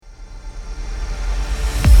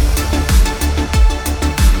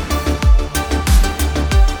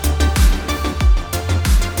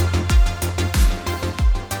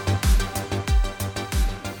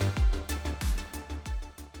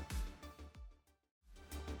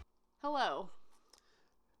Hello.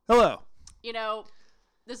 Hello. You know,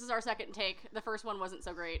 this is our second take. The first one wasn't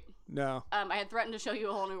so great. No. I had threatened to show you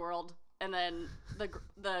a whole new world, and then the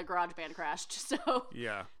GarageBand crashed. So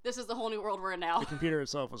Yeah. this is the whole new world we're in now. The computer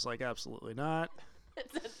itself was like, absolutely not.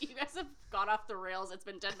 You guys have gone off the rails. It's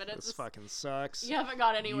been 10 minutes. This fucking sucks. You haven't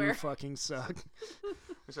gone anywhere. You fucking suck.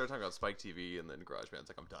 We started talking about Spike TV, and then GarageBand's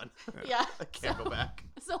like, I'm done. Yeah. I can't go back.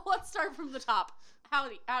 So let's start from the top. How's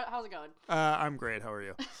it going? I'm great. How are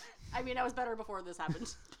you? I mean, I was better before this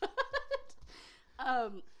happened.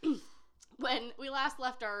 When we last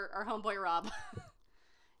left our homeboy Rob,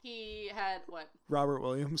 he had what? Robert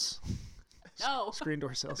Williams. No. Screen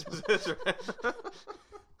door salesman. That's right.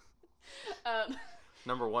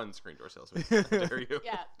 Number one screen door salesman. How dare you?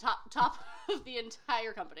 Yeah, top of the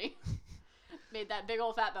entire company. Made that big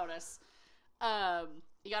old fat bonus.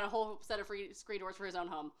 He got a whole set of free screen doors for his own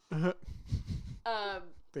home.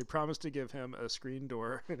 They promised to give him a screen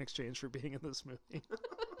door in exchange for being in this movie.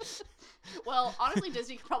 Well, honestly,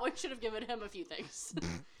 Disney probably should have given him a few things.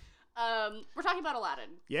 We're talking about Aladdin.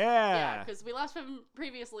 Yeah. Yeah, because we left him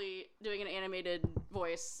previously doing an animated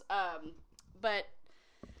voice. But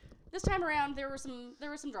this time around, there was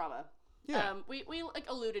some drama. Yeah. We like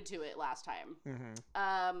alluded to it last time.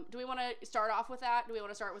 Mm-hmm. Do we want to start off with that? Do we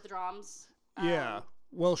want to start with the drums? Yeah.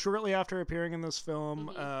 Well, shortly after appearing in this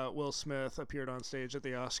film, Will Smith appeared on stage at the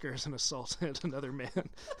Oscars and assaulted another man.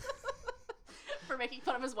 For making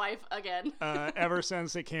fun of his wife again. Ever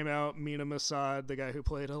since it came out, Mina Masad, the guy who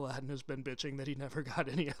played Aladdin, has been bitching that he never got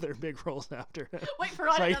any other big roles after him. Wait, for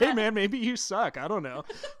it's like, hey that. Man, maybe you suck. I don't know.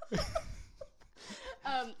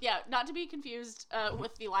 Yeah, not to be confused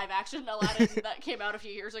with the live action Aladdin that came out a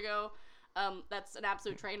few years ago. That's an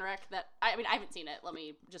absolute train wreck. I mean, I haven't seen it. Let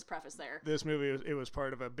me just preface there. This movie, it was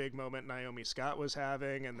part of a big moment Naomi Scott was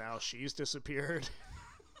having, and now she's disappeared.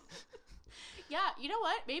 Yeah, you know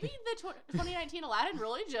what? Maybe the 2019 Aladdin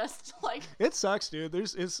really just like it sucks, dude.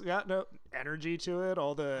 It's got no energy to it.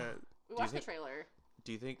 We watched the trailer.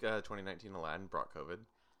 Do you think 2019 Aladdin brought COVID?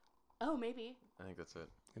 Oh, maybe. I think that's it.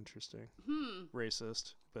 Interesting.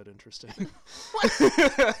 Racist, but interesting.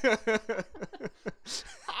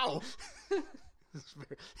 Ow.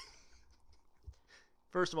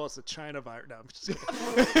 First of all, it's the China virus. No, I'm just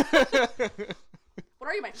kidding. What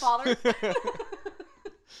are you, my father?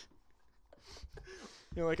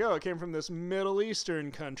 You're like, oh, it came from this Middle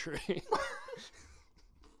Eastern country.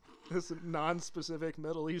 This non-specific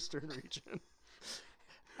Middle Eastern region.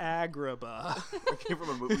 Agrabah. It came from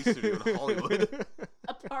a movie studio in Hollywood.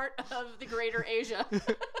 A part of the greater Asia.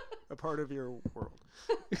 A part of your world.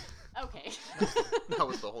 Okay. That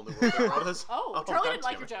was the whole new world that brought us. Oh, Charlie didn't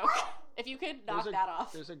like your joke. If you could knock that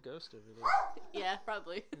off. There's a ghost over there. Yeah,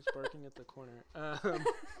 probably. He's barking at the corner.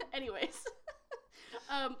 Anyways.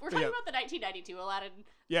 We're talking about the 1992 Aladdin.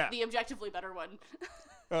 Yeah. The objectively better one.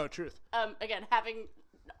 Oh, truth. Again, having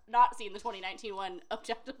not seen the 2019 one,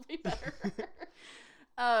 objectively better.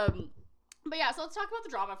 But yeah, so let's talk about the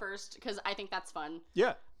drama first, because I think that's fun.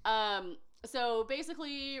 Yeah. So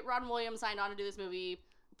basically, Robin Williams signed on to do this movie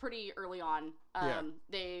pretty early on.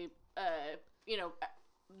 They,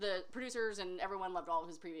 the producers and everyone loved all of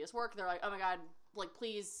his previous work. They're like, oh my god, like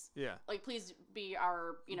please, please be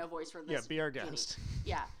our, voice for this. Yeah, be our genie. guest.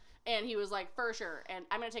 Yeah. And he was like, for sure. And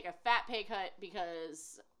I'm going to take a fat pay cut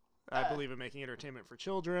because... I believe in making entertainment for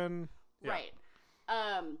children. Yeah. Right.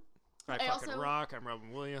 I fucking rock. I'm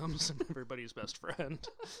Robin Williams. I'm everybody's best friend.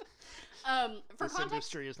 For this context,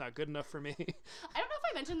 industry is not good enough for me. I don't know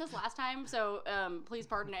if I mentioned this last time, so please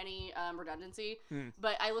pardon any redundancy.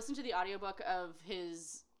 But I listened to the audiobook of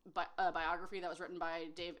his biography that was written by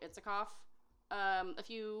Dave Itzikoff a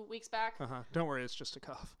few weeks back. Don't worry, it's just a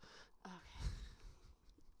cough. Okay.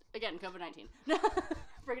 Again, COVID-19.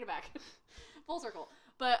 Bringing it back. Full circle.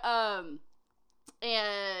 But, and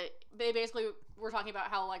they basically were talking about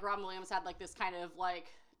how, like, Robin Williams had, like, this kind of, like,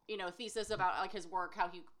 thesis about, like, his work, how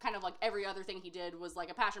he kind of, like, every other thing he did was,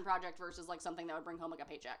 like, a passion project versus, like, something that would bring home, like, a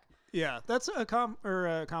paycheck. Yeah, that's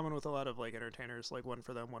common with a lot of, like, entertainers, like, one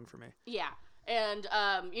for them, one for me. Yeah. And,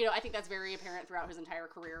 I think that's very apparent throughout his entire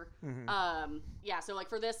career. Yeah, so, like,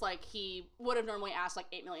 for this, like, he would have normally asked,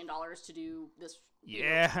 like, $8 million to do this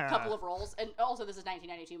couple of roles. And also, this is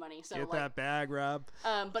 1992 money, so, Get that bag, Rob.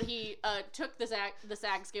 But he took the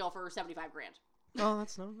SAG scale for $75,000. Oh,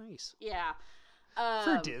 that's so nice. Yeah.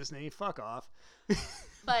 For Disney, fuck off.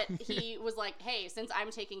 But he was like, hey, since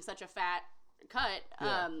I'm taking such a fat cut,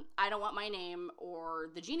 I don't want my name or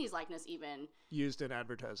the genie's likeness even used in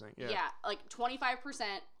advertising. like 25%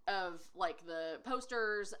 of like the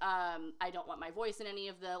posters. I don't want my voice in any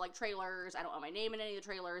of the like trailers. I don't want my name in any of the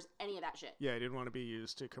trailers. Any of that shit. Yeah, he didn't want to be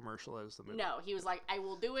used to commercialize the movie. No, he was like, I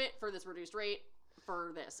will do it for this reduced rate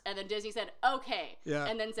for this. And then Disney said, okay. Yeah.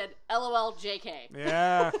 And then said, LOL, JK.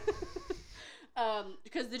 Yeah.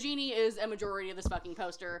 Because the genie is a majority of this fucking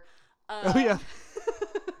poster. Oh yeah.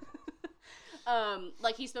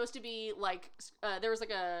 Like he's supposed to be like, there was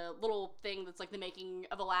like a little thing that's like the making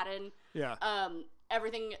of Aladdin. Yeah.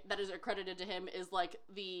 Everything that is accredited to him is like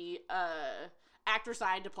the actor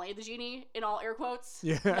signed to play the genie in all air quotes.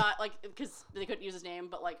 Yeah. Not like because they couldn't use his name,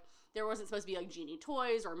 but like there wasn't supposed to be like genie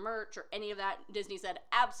toys or merch or any of that. Disney said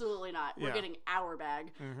absolutely not. We're getting our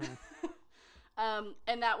bag. Mm-hmm.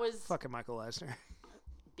 And that was fucking Michael Eisner.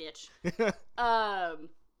 Bitch.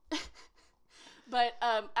 But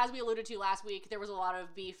as we alluded to last week, there was a lot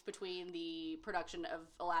of beef between the production of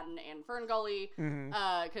Aladdin and Ferngully,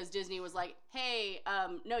 because Disney was like, "Hey,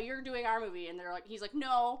 no, you're doing our movie," and they're like, "He's like,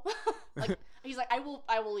 no," like he's like, "I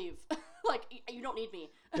will leave, like you don't need me,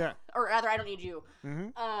 Yeah, or rather, I don't need you."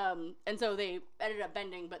 And so they ended up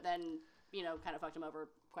bending, but then kind of fucked him over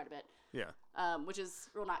quite a bit. Yeah, which is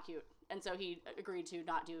real not cute, and so he agreed to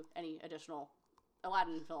not do any additional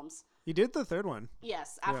Aladdin films. He did the third one.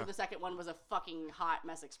 Yes, after the second one was a fucking hot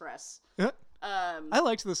mess express. I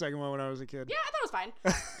liked the second one when I was a kid. Yeah, I thought it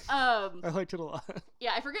was fine. I liked it a lot.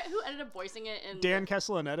 Yeah, I forget who ended up voicing it. Dan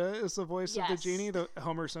Castellaneta is the voice of the genie, the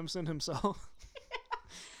Homer Simpson himself.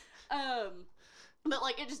 But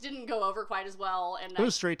like it just didn't go over quite as well, and it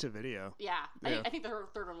was straight to video. Yeah. I think the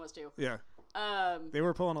third one was too. Yeah. They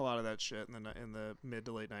were pulling a lot of that shit in the mid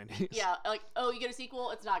to late 90s. Yeah, like, oh, you get a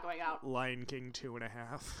sequel, it's not going out. Lion King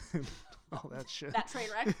 2.5, and all that shit. That train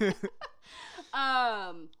wreck.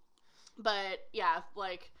 But yeah,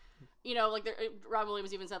 like, like Robin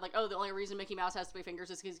Williams even said, like, oh, the only reason Mickey Mouse has 3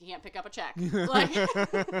 fingers is because he can't pick up a check. Like,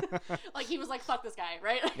 like he was like, fuck this guy,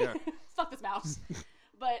 right? Yeah. Fuck this mouse.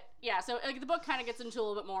 But yeah, so like the book kind of gets into a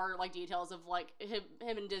little bit more like details of like him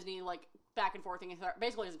and Disney like back and forth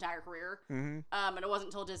basically his entire career. And it wasn't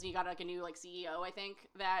until Disney got like a new like CEO, I think,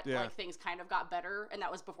 that like things kind of got better, and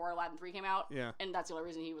that was before Aladdin 3 came out. Yeah, and that's the only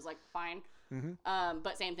reason he was like fine.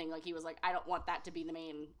 But same thing, like he was like, I don't want that to be the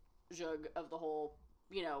main jug of the whole,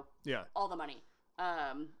 all the money.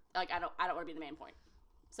 Like I don't want to be the main point.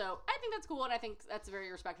 So I think that's cool, and I think that's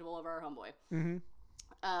very respectable of our homeboy.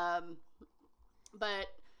 But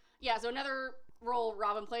yeah, so another role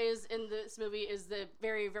Robin plays in this movie is the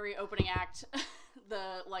very, very opening act,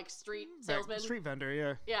 the like street salesman, street vendor.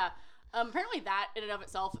 Yeah. Yeah. Apparently that in and of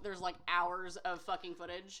itself, there's like hours of fucking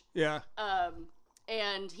footage. Yeah.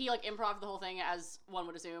 And he like improv the whole thing, as one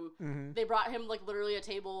would assume. They brought him like literally a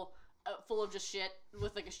table full of just shit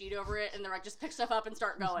with like a sheet over it, and they're like, just pick stuff up and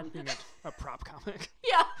start going. A prop comic.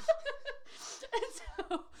 Yeah. And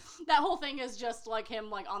so that whole thing is just like him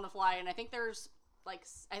like on the fly, and I think there's like,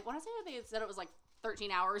 I want to say that they said it was like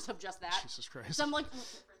 13 hours of just that. Jesus Christ. Some like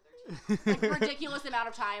ridiculous amount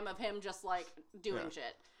of time of him just like doing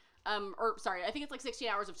shit. Or sorry, I think it's like 16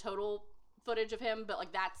 hours of total footage of him, but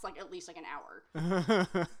like that's like at least like an hour.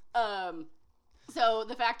 So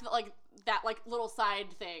the fact that like that like little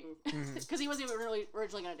side thing, because he wasn't even really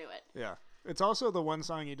originally going to do it. Yeah. It's also the one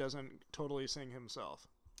song he doesn't totally sing himself.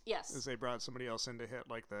 Yes. As they brought somebody else in to hit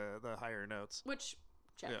like the higher notes. Which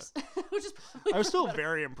checks. Yeah. Which is I was still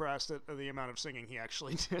very impressed at the amount of singing he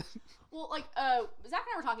actually did. Well, like Zach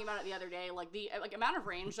and I were talking about it the other day, like the like amount of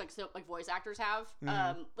range like voice actors have.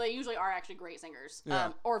 They usually are actually great singers.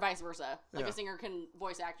 Or vice versa. Like a singer can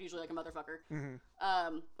voice act usually like a motherfucker.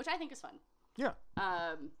 Which I think is fun. Yeah.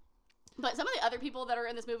 But some of the other people that are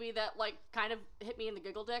in this movie that like kind of hit me in the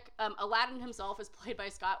giggle dick. Aladdin himself is played by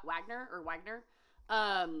Scott Wagner.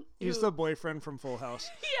 He's the boyfriend from Full House.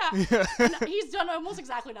 Yeah. He's done almost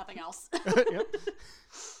exactly nothing else.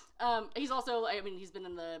 He's also, I mean, he's been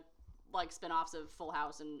in the like spin-offs of Full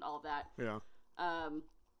House and all of that. Yeah. And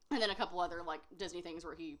then a couple other like Disney things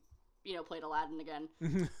where he, played Aladdin again.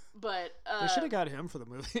 But they should have got him for the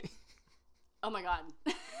movie. Oh my god.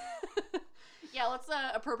 Yeah, let's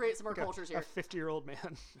appropriate some more cultures here. A 50-year-old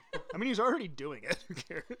man. I mean, he's already doing it. Who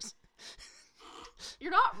cares?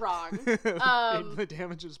 You're not wrong. The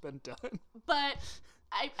damage has been done. But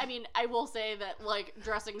I mean, I will say that like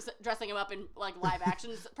dressing him up in like live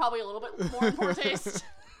action is probably a little bit more in poor taste.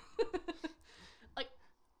 Like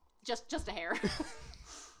just a hair.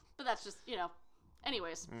 But that's just,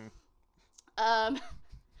 anyways.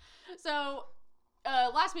 So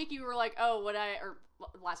last week you were like, oh,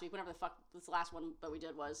 last week, whenever the fuck this last one that we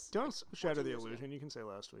did was. Don't shatter the illusion. You can say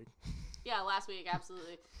last week. Yeah, last week,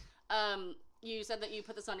 absolutely. You said that you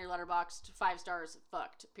put this on your letterboxd, 5 stars,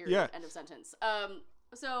 fucked, period, end of sentence.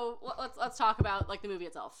 So let's talk about like the movie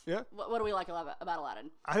itself. Yeah. What do we like about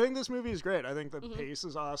Aladdin? I think this movie is great. I think the pace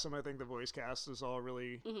is awesome. I think the voice cast is all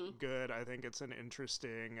really good. I think it's an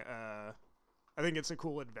interesting. I think it's a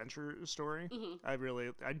cool adventure story. I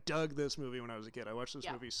dug this movie when I was a kid. I watched this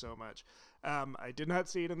movie so much. I did not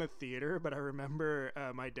see it in the theater, but I remember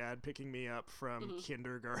my dad picking me up from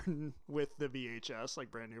kindergarten with the VHS, like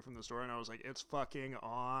brand new from the store, and I was like, "It's fucking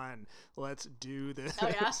on! Let's do this!" Oh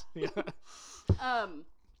yeah, yeah.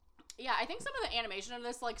 Yeah, I think some of the animation of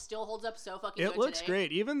this like still holds up so fucking good It looks today.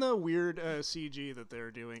 great, even the weird CG that they're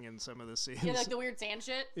doing in some of the scenes. Yeah, like the weird sand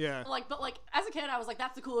shit. Yeah. But as a kid, I was like,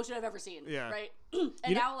 that's the coolest shit I've ever seen. Yeah. Right?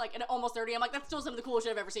 And now, like, at almost 30, I'm like, that's still some of the coolest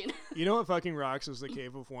shit I've ever seen. You know what fucking rocks is the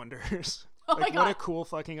Cave of Wonders? Oh like, my what a God. cool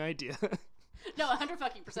fucking idea. No, 100%.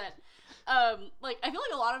 Like, I feel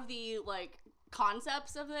like a lot of the, like,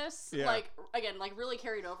 concepts of this, like, again, like, really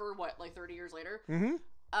carried over, like, 30 years later? Mm-hmm.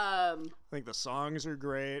 I think the songs are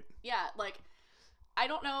great. Yeah, like, I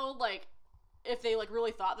don't know, like, if they, like,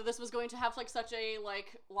 really thought that this was going to have, like, such a,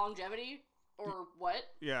 like, longevity or what.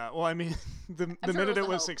 Yeah, well, I mean, the sure minute it it was was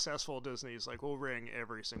the hope. successful, Disney's like, we'll wring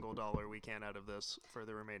every single dollar we can out of this for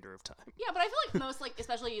the remainder of time. Yeah, but I feel like most, like,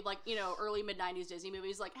 especially, like, you know, early mid-90s Disney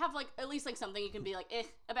movies, like, have, like, at least, like, something you can be, like,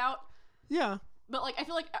 about. Yeah. But, like, I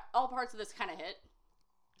feel like all parts of this kind of hit.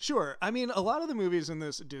 Sure. I mean, a lot of the movies in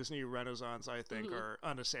this Disney Renaissance, I think, are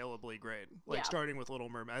unassailably great. Like, starting with Little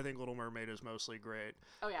Mermaid. I think Little Mermaid is mostly great.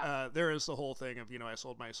 Oh, yeah. There is the whole thing of, you know, I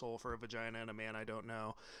sold my soul for a vagina and a man I don't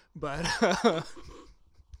know. But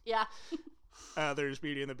Yeah. there's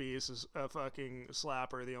Beauty and the Beast is a fucking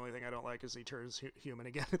slapper. The only thing I don't like is he turns human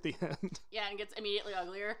again at the end. Yeah, and gets immediately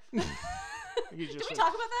uglier. Can we talk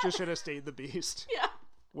about that? Just should have stayed the Beast. Yeah.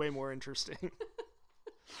 Way more interesting.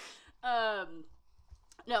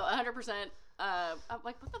 No, 100%.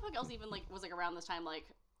 Like, what the fuck else even, like, was, like, around this time, like,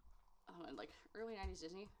 like, early 90s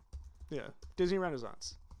Disney? Yeah. Disney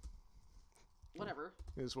Renaissance Whatever.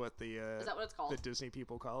 is what the Is that what it's called? the Disney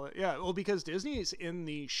people call it. Yeah, well, because Disney is in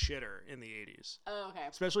the shitter in the 80s. Oh, okay.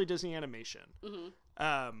 Especially Disney Animation.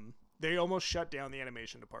 Mm-hmm. They almost shut down the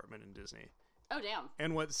animation department in Disney. Oh, damn.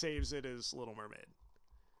 And what saves it is Little Mermaid.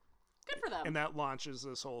 Good for them. And that launches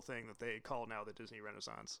this whole thing that they call now the Disney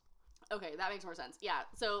Renaissance. Okay, that makes more sense. Yeah,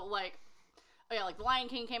 so, like, oh, yeah, like, The Lion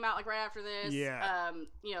King came out, like, right after this. Yeah.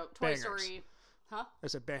 You know, Toy Bangers. Story. Huh? I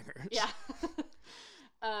said bangers. Yeah.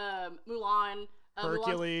 Mulan.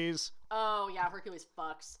 Hercules. Oh, yeah, Hercules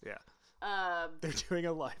fucks. Yeah. They're doing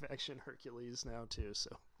a live action Hercules now, too, so.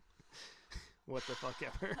 What the fuck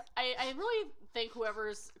ever. I really think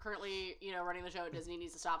whoever's currently, you know, running the show at Disney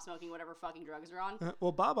needs to stop smoking whatever fucking drugs they're on.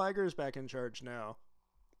 Well, Bob Iger's back in charge now.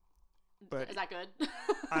 But Is that good?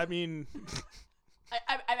 I mean,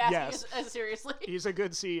 I'm asking yes. as seriously. He's a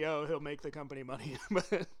good CEO. He'll make the company money.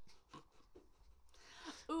 But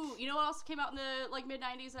Ooh, you know what else came out in the like mid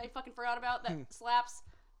 '90s that I fucking forgot about that slaps?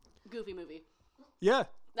 Goofy movie. yeah.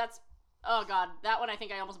 That's oh god, that one I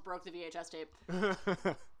think I almost broke the VHS tape.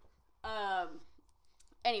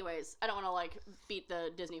 Anyways, I don't want to like beat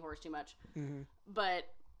the Disney horse too much, but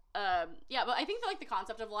yeah, but I think that, like the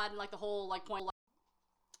concept of Aladdin, like the whole like point.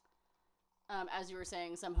 As you were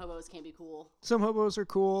saying, some hobos can be cool. Some hobos are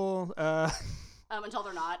cool. Until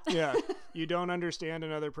they're not. Yeah. You don't understand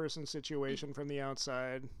another person's situation from the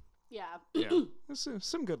outside. Yeah. Yeah. There's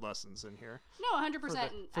some good lessons in here. No,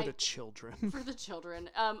 100%. For the children. For the children.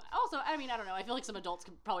 Also, I mean, I don't know. I feel like some adults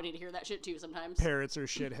could probably need to hear that shit too sometimes. Parrots are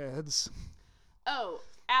shitheads. Oh,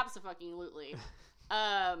 abso-fucking-lutely.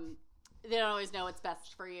 They don't always know what's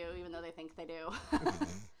best for you, even though they think they do.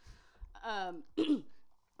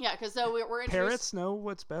 Yeah, because so we're introduced... Parrots know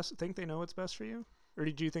what's best? Think they know what's best for you? Or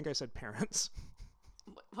did you think I said parents?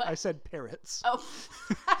 What? I said parrots. Oh,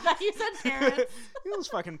 I thought you said parrots. Those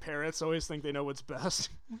fucking parrots always think they know what's best.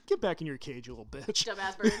 Get back in your cage, you little bitch.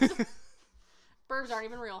 Dumbass birds. Birds aren't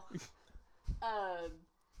even real.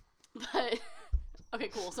 But... Okay,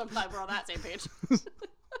 cool. So I'm glad we're on that same page.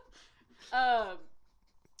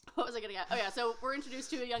 What was I getting at? Oh, yeah. So we're introduced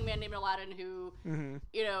to a young man named Aladdin who,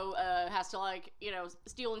 you know, has to, like, you know,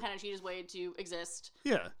 steal and kind of cheat his way to exist.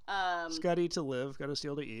 Yeah. It's got to eat to live. Got to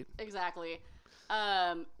steal to eat. Exactly.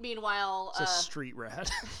 Meanwhile... It's a street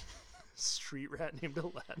rat. Street rat named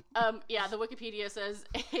Aladdin. Yeah, the Wikipedia says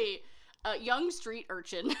a young street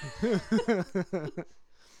urchin.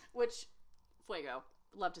 Which, fuego.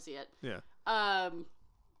 Love to see it. Yeah. And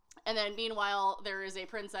then meanwhile, there is a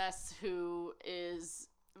princess who is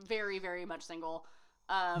very, very much single.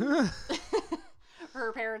 Her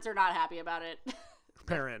parents are not happy about it.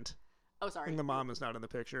 Parent. Oh, sorry. And the mom is not in the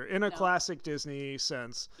picture. In a classic Disney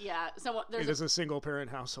sense. Yeah, It is a single parent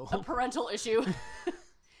household. a parental issue.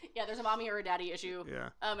 Yeah, there's a mommy or a daddy issue. Yeah.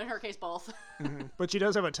 In her case, both. But she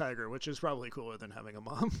does have a tiger, which is probably cooler than having a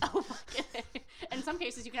mom. Oh, in some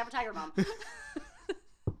cases, you can have a tiger mom.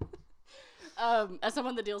 As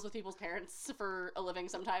someone that deals with people's parents for a living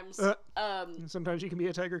sometimes. Sometimes you can be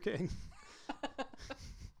a tiger king.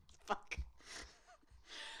 Fuck.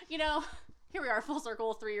 You know, here we are, full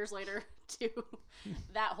circle 3 years later to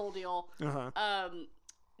that whole deal.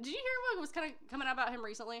 Did you hear what was kind of coming out about him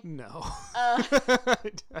recently? No.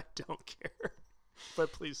 I don't care.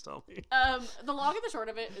 But please tell me. The long and the short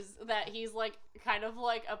of it is that he's like kind of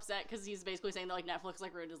like upset because he's basically saying that like Netflix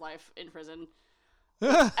like ruined his life in prison.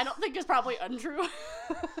 I don't think it's probably untrue.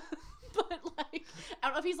 But like, I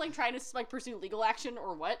don't know if he's like trying to like pursue legal action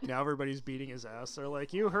or what. Now everybody's beating his ass. They're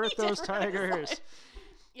like, you hurt those tigers.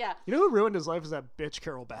 Yeah. You know who ruined his life is that bitch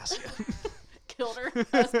Carol Baskin. Killed her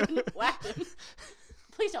husband, whacked him.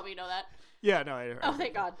 Please tell me you know that. Yeah, no, I heard. Oh,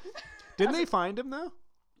 thank God. Didn't they find him though?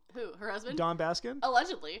 Who? Her husband? Don Baskin?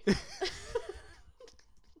 Allegedly.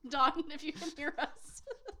 Don, if you can hear us.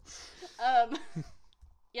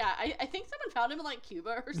 Yeah, I think someone found him in like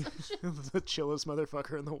Cuba or some shit. The chillest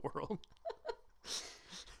motherfucker in the world.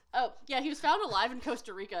 Oh, yeah, he was found alive in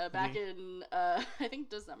Costa Rica back in, I think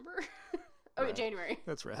December. Wait, January.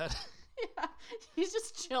 That's rad. Yeah, he's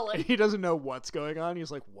just chilling. He doesn't know what's going on.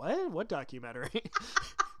 He's like, what? What documentary?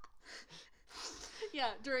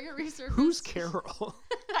 Yeah, during a research. Who's Carol?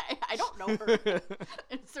 I don't know her.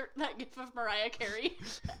 Insert that gif of Mariah Carey.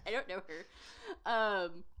 I don't know her.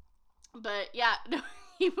 But yeah, no,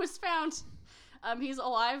 he was found. He's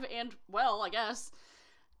alive and well, I guess.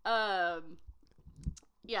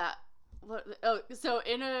 Yeah. So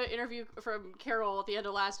in an interview from Carol at the end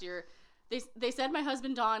of last year, they said my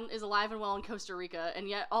husband Don is alive and well in Costa Rica, and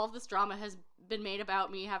yet all of this drama has been made about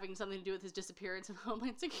me having something to do with his disappearance, and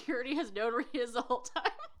Homeland Security has known where he is the whole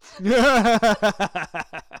time.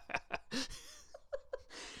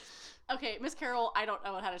 Okay, Miss Carol, I don't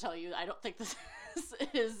know how to tell you. I don't think this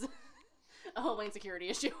is a Homeland Security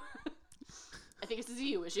issue. I think it's a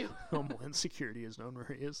ZU issue. Homeland Security has known where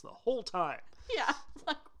he is the whole time. Yeah,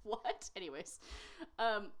 like what? Anyways,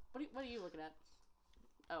 what are you looking at?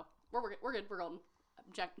 Oh, we're good. We're golden.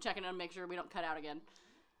 I'm checking to make sure we don't cut out again.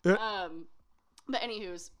 But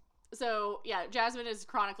anywho's, so yeah, Jasmine is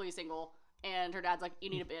chronically single, and her dad's like, "You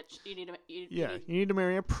need a bitch. You need to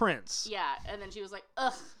marry a prince." Yeah, and then she was like,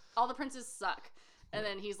 "Ugh, all the princes suck." And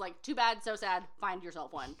then he's like, "Too bad, so sad. Find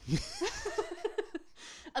yourself one.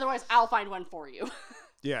 Otherwise, I'll find one for you."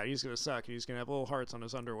 Yeah, he's gonna suck. He's gonna have little hearts on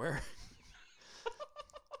his underwear.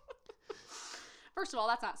 First of all,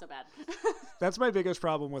 that's not so bad. That's my biggest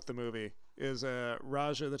problem with the movie is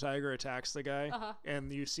Raja the tiger attacks the guy,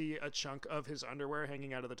 and you see a chunk of his underwear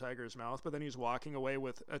hanging out of the tiger's mouth, but then he's walking away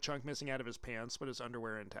with a chunk missing out of his pants, but his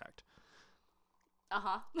underwear intact.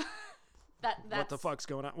 That's... What the fuck's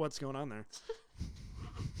going on? What's going on there?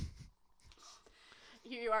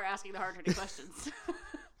 Here you are asking the hard-hitting questions.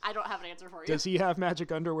 I don't have an answer for you. Does he have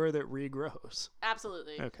magic underwear that regrows?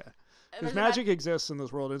 Absolutely. Okay. Because magic exists in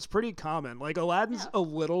this world. It's pretty common. Like, Aladdin's a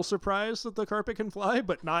little surprised that the carpet can fly,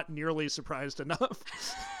 but not nearly surprised enough.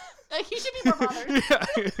 Like, he should be more bothered. Yeah.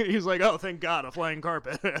 He's like, oh, thank God, a flying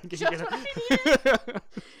carpet. Just what I needed.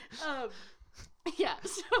 Yeah,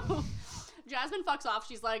 so Jasmine fucks off.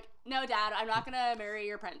 She's like, "No, Dad, I'm not going to marry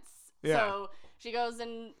your prince." Yeah. So she goes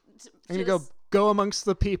and... I'm going to go amongst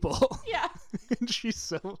the people. Yeah. And she's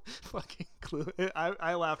so fucking clueless.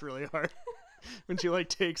 I laughed really hard. When she like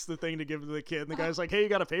takes the thing to give to the kid, and the guy's like, "Hey, you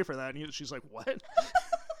gotta pay for that," and she's like, "What?"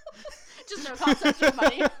 Just no concept of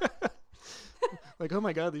money. Like, oh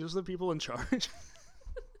my God, these are the people in charge.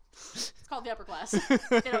 It's called the upper class.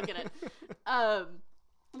 They don't get it.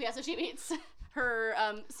 Yeah, so she meets her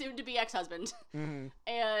soon-to-be ex-husband,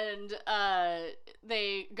 and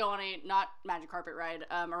they go on a not magic carpet ride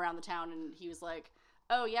around the town, and he was like,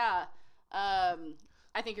 "Oh yeah,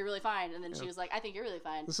 I think you're really fine." And then she was like, "I think you're really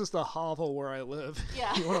fine. This is the hovel where I live.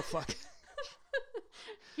 Yeah. You want to fuck?"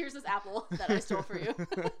 Here's this apple that I stole for you.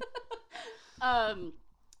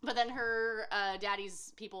 But then her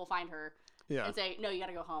daddy's people find her and say, "No, you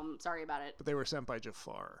gotta go home. Sorry about it." But they were sent by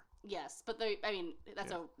Jafar. Yes, but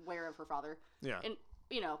that's aware of her father. Yeah. And,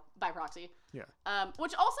 by proxy. Yeah.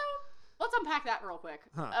 Which also, let's unpack that real quick.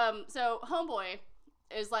 So Homeboy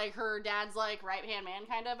is like her dad's like right-hand man,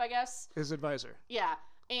 kind of, I guess. His advisor. Yeah.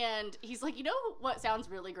 And he's like, "You know what sounds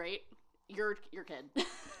really great? Your kid."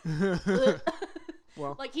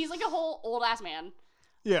 Well. Like, he's like a whole old-ass man.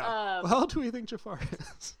 Yeah. How old do we think Jafar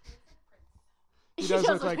is? He does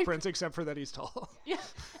look like Prince, except for that he's tall. Yeah.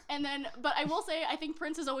 And then, but I will say, I think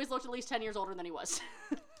Prince has always looked at least 10 years older than he was.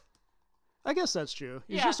 I guess that's true.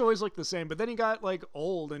 He's Yeah. just always looked the same, but then he got like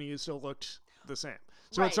old and he still looked the same.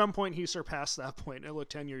 So Right. at some point he surpassed that point and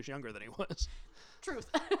looked 10 years younger than he was. Truth.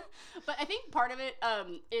 But I think part of it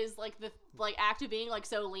is like the act of being like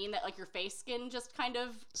so lean that like your face skin just kind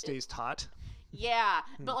of Stays taut. Yeah,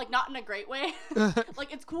 but like not in a great way.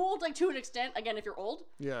 Like it's cool like to an extent, again, if you're old.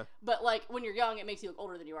 Yeah. But like when you're young, it makes you look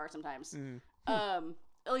older than you are sometimes.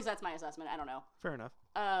 At least that's my assessment. I don't know. Fair enough.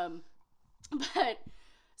 But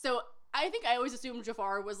so I think I always assumed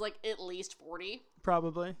Jafar was like at least 40.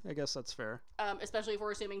 Probably. I guess that's fair. Especially if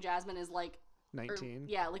we're assuming Jasmine is like 19.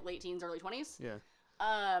 yeah, like late teens, early 20s. Yeah.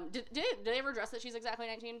 Did they ever address that she's exactly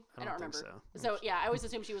 19? I don't remember. Think So yeah, I always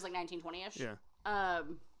assumed she was like 19, 20ish. Yeah.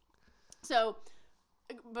 So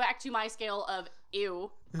back to my scale of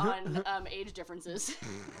ew on age differences.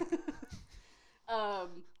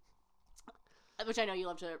 Which I know you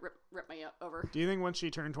love to rip me over. Do you think once she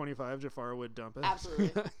turned 25, Jafar would dump it?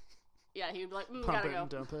 Absolutely. Yeah, he would be like, Pump gotta it go. and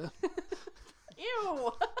dump it.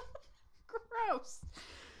 Ew. Gross.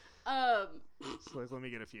 It's like, let me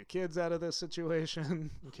get a few kids out of this situation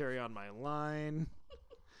and carry on my line.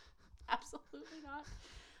 Absolutely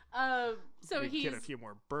not. So Maybe he's get a few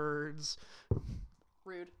more birds.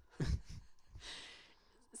 rude.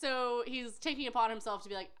 So he's taking upon himself to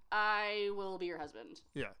be like, I will be your husband.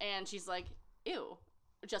 Yeah. And she's like, ew.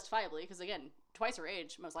 Justifiably, because again, twice her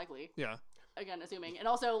age, most likely. Yeah. Again, assuming. And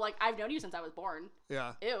also, like, I've known you since I was born.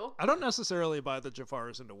 Yeah. Ew. I don't necessarily buy the Jafar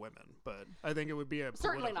is into women, but I think it would be a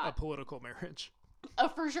political marriage. Oh,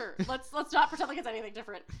 for sure. Let's not pretend like it's anything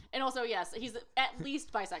different. And also, yes, he's at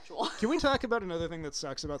least bisexual. Can we talk about another thing that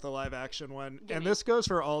sucks about the live action one? Gimme. This goes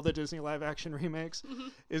for all the Disney live action remakes.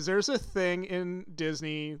 Is there's a thing in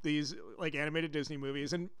Disney, these like animated Disney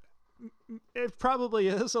movies, and it probably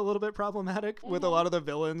is a little bit problematic with a lot of the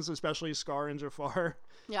villains, especially Scar and Jafar,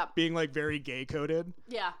 Yeah. being like very gay coded.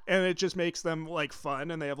 Yeah. And it just makes them like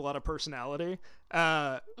fun and they have a lot of personality.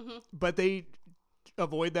 But they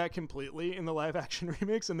avoid that completely in the live action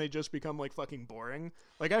remakes and they just become like fucking boring.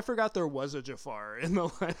 Like I forgot there was a Jafar in the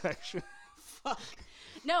live action. Fuck.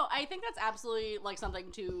 No, I think that's absolutely like something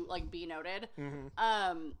to like be noted.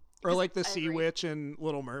 Or like the I Sea agree. Witch in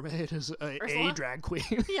Little Mermaid is a Ursula? drag queen.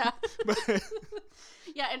 Yeah.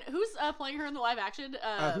 Yeah, and who's playing her in the live action?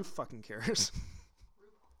 Who fucking cares?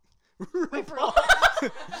 Wait, for real?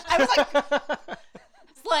 I was like,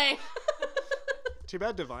 slay. Too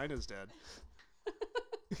bad Divine is dead.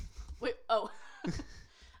 Wait, oh.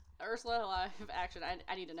 Ursula live action.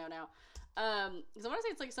 I need to know now. Because I want to say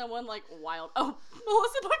it's like someone like wild. Oh,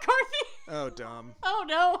 Melissa McCarthy. Oh, dumb. Oh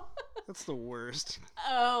no. That's the worst.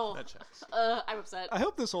 Oh. That checks. I'm upset. I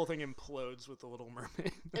hope this whole thing implodes with the Little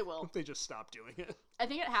Mermaid. It will. I hope they just stop doing it. I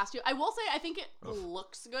think it has to. I will say I think it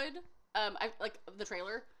looks good. I like the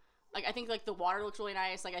trailer. Like I think like the water looks really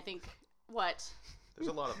nice. Like I think what. There's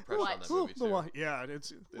a lot of pressure What? on that movie too. Yeah,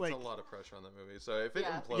 it's like a lot of pressure on that movie. So if it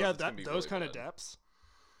Yeah. implodes, yeah, it's gonna be those really kind of bad. depths.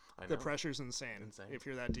 I know. The pressure's insane. Insane. If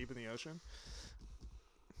you're that deep in the ocean.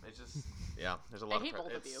 It's just there's a I lot hate of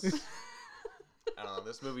both of it's- you. I don't know.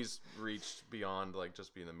 This movie's reached beyond like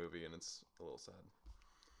just being a movie, and it's a little sad.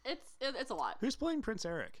 It's a lot. Who's playing Prince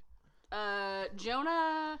Eric?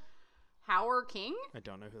 Jonah Howard King? I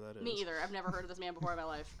don't know who that is. Me either. I've never heard of this man before in my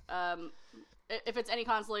life. If it's any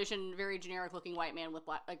consolation, very generic looking white man with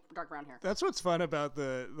black, like dark brown hair. That's what's fun about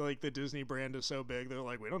the Disney brand is so big. They're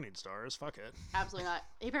like, we don't need stars. Fuck it. Absolutely not.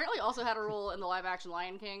 He apparently also had a role in the live action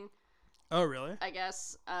Lion King, Oh, really? I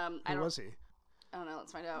guess. Who was he? I don't know.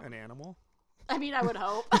 Let's find out. An animal? I mean, I would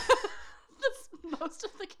hope. That's most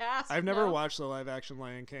of the cast. I've never no. watched the live action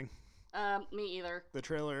Lion King. Me either. The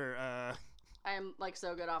trailer I am like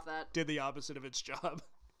so good off that. did the opposite of its job.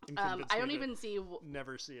 and I convinced me don't to even see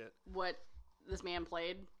never see it. what this man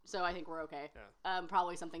played, so I think we're okay. Yeah.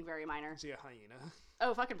 Probably something very minor. Is he a hyena?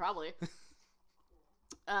 Oh, fucking probably.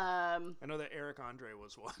 I know that Eric Andre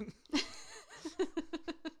was one.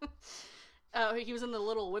 He was in the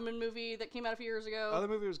Little Women movie that came out a few years ago. Oh, the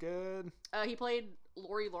movie was good. He played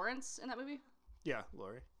Lori Lawrence in that movie. Yeah,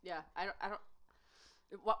 Lori. Yeah, I don't.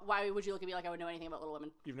 Why would you look at me like I would know anything about Little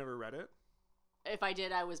Women? You've never read it? If I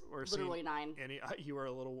did, I was Or literally seen 9. You are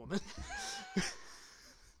a little woman.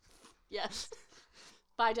 Yes,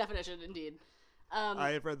 by definition, indeed. I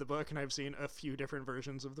have read the book and I've seen a few different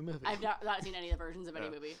versions of the movie. I've not seen any of the versions of any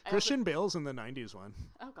movie. Christian Bale's in the 90s one.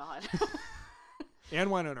 Oh God. And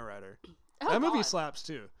Winona Ryder. Oh, that movie God. slaps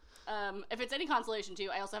too. If it's any consolation too,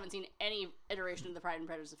 I also haven't seen any iteration of the Pride and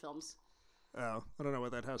Prejudice films. Oh, I don't know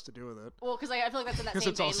what that has to do with it. Well, because I feel like that's in that Because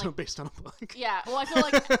same it's vein. also Like, based on a book. yeah. Well, I feel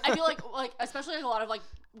like especially like a lot of like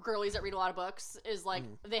girlies that read a lot of books is like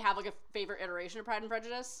they have like a favorite iteration of Pride and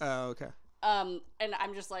Prejudice. Oh, okay. And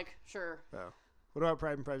I'm just like, sure. Oh. What about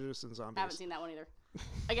Pride and Prejudice and Zombies? I haven't seen that one either.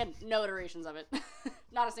 Again, no iterations of it.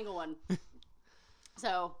 Not a single one.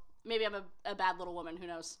 So maybe I'm a bad little woman. Who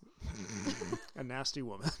knows? A nasty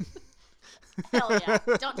woman. Hell yeah.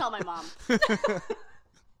 Don't tell my mom.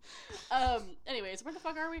 Anyways, where the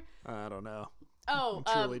fuck are we? I don't know. Oh,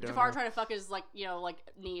 Truly don't Jafar know. trying to fuck his, like,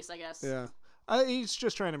 niece, I guess. Yeah. He's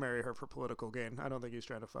just trying to marry her for political gain. I don't think he's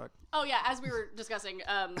trying to fuck. Oh, yeah, as we were discussing,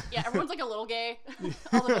 yeah, everyone's, like, a little gay.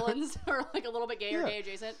 All the villains are, like, a little bit gay or gay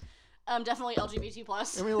adjacent. Definitely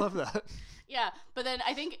LGBT+. And we love that. Yeah, but then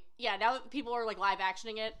I think, now that people are, like, live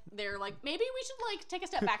actioning it, they're like, maybe we should, like, take a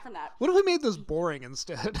step back from that. What if we made this boring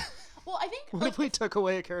instead? Well, I think, What if we took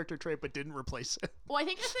away a character trait but didn't replace it? well, I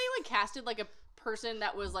think if they, like, casted, like, a person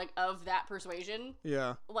that was, like, of that persuasion,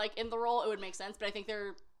 Yeah. like, in the role, it would make sense, but I think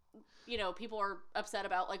they're, people are upset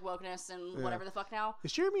about, like, wokeness and whatever the fuck now.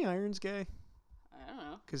 Is Jeremy Irons gay? I don't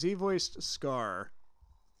know. Because he voiced Scar,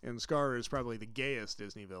 and Scar is probably the gayest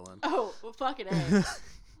Disney villain. Oh, well, fucking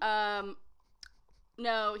A.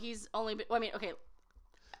 No, he's only been, well, I mean, okay,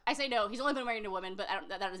 I say no, he's only been married to women, but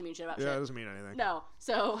that doesn't mean shit about Yeah, shit. that doesn't mean anything. No,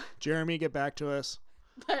 so, Jeremy, get back to us.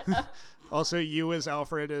 but, Also, you as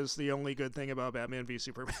Alfred is the only good thing about Batman v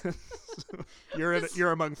Superman.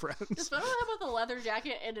 You're among friends. this photo of him with a leather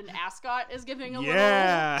jacket and an ascot is giving a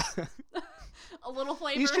Yeah. a little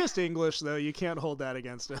flavor. He's just English, though. You can't hold that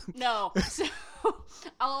against him. No, so,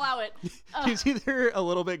 I'll allow it. He's either a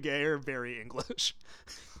little bit gay or very English.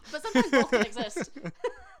 But sometimes both can exist.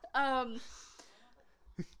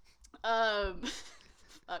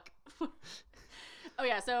 Fuck. Oh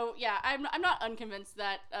yeah, so yeah, I'm not unconvinced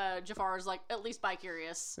that Jafar is, like, at least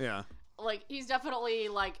bi-curious. Yeah. Like, he's definitely,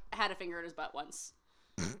 like, had a finger in his butt once.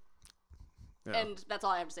 Yeah. And that's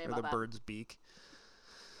all I have to say Or about the that. bird's beak.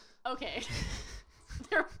 Okay.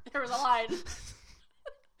 there was a line.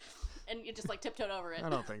 And you just, like, tiptoed over it. I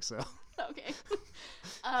don't think so. Okay.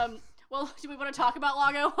 Well, do we want to talk about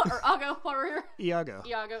Lago or Ago while we're here? Iago.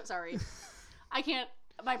 Iago, sorry. I can't,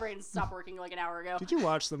 my brain stopped working like an hour ago. Did you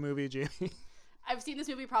watch the movie, Jamie? I've seen this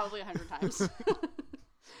movie probably 100 times.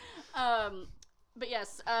 But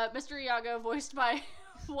yes, Mr. Iago, voiced by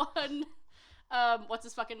one, what's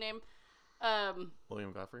his fucking name?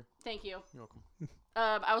 William Godfrey. Thank you. You're welcome.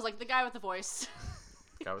 I was like, the guy with the voice.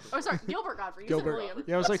 Guy with the Oh, sorry, Gilbert Godfrey. You Gilbert. said William.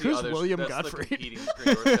 Yeah, I was like, who's William that's Godfrey? the competing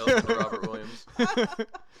screen door salesman to Robert Williams.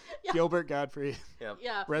 Yeah. Gilbert Godfrey. Yeah.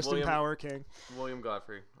 Yeah. Rest William- in power, King. William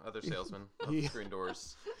Godfrey, other salesman of He- screen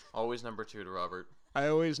doors. Always number 2 to Robert. I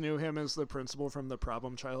always knew him as the principal from the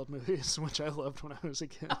Problem Child movies, which I loved when I was a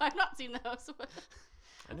kid. I've not seen those.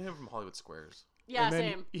 I knew him from Hollywood Squares. Yeah, And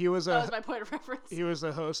then same. He was That a was my point of reference. he was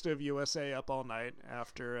the host of USA Up All Night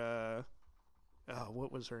after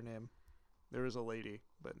what was her name? There was a lady,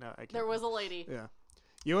 but now I can't. There was a lady. Yeah.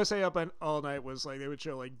 USA Up All Night was like they would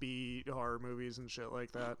show like B horror movies and shit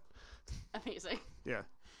like that. Amazing. Yeah.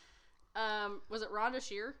 Was it Rhonda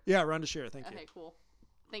Shear? Yeah, Rhonda Shear, thank Okay, you. cool.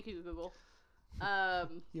 Thank you, Google.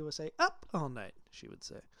 USA Up All Night, she would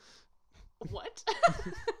say. What?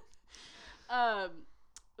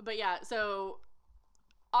 But yeah, so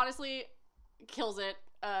honestly, kills it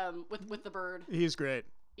with the bird. He's great.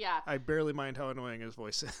 Yeah. I barely mind how annoying his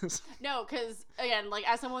voice is. No, because again, like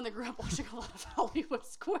as someone that grew up watching a lot of Hollywood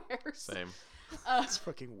Squares. Same. It's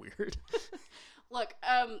fucking weird. Look,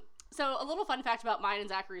 so a little fun fact about mine and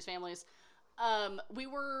Zachary's families. We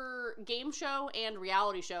were game show and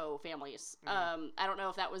reality show families. I don't know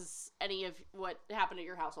if that was any of what happened at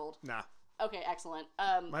your household. Nah. Okay, excellent.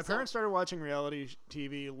 My parents started watching reality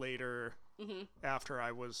TV later after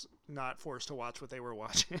I was not forced to watch what they were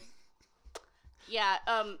watching. Yeah,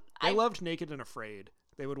 I loved Naked and Afraid.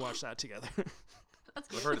 They would watch that together. That's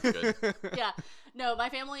good. I've heard it's good. Yeah. No, my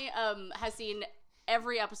family has seen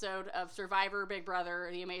every episode of Survivor, Big Brother,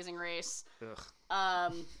 The Amazing Race.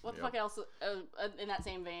 Ugh. What the fuck else in that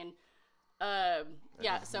same vein?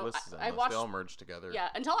 Yeah, so I watched... They all merged together. Yeah,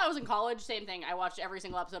 until I was in college, same thing. I watched every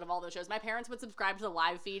single episode of all those shows. My parents would subscribe to the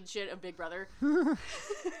live feed shit of Big Brother. And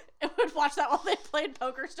would watch that while they played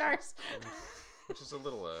Poker Stars. Which is a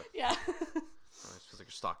little, Yeah. it feels like you're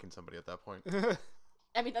stalking somebody at that point.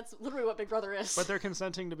 I mean, that's literally what Big Brother is. But they're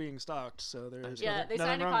consenting to being stalked, so there's yeah, they nothing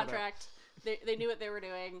signed a wrong with that. contract. They knew what they were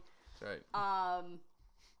doing. That's right.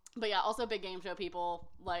 But yeah, also big game show people.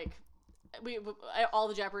 Like, all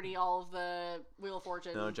the Jeopardy, all of the Wheel of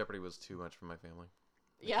Fortune. No, Jeopardy was too much for my family.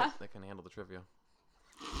 Yeah? They couldn't handle the trivia.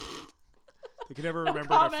 They could never remember to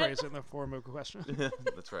comment. phrase it in the form of a question.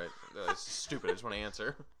 That's right. It's stupid. I just want to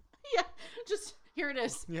answer. Yeah, just, here it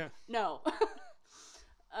is. Yeah. No.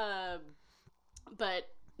 But,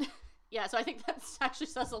 yeah, so I think that actually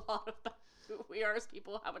says a lot about who we are as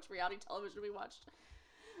people, how much reality television we watched.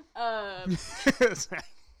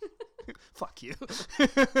 Fuck you.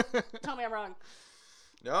 Tell me I'm wrong.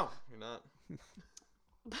 No, you're not.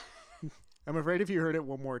 I'm afraid if you heard it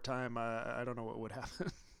one more time, I don't know what would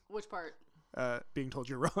happen. Which part? Being told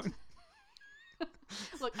you're wrong.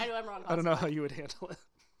 Look, I know I'm wrong. I don't know how you would handle it.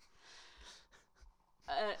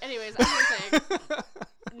 Anyways, I'm gonna say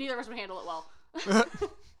neither of us would handle it well.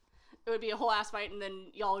 It would be a whole ass fight, and then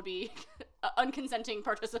y'all would be unconsenting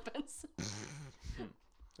participants.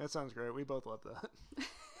 That sounds great. We both love that.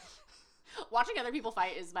 Watching other people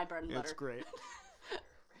fight is my bread and butter. It's great.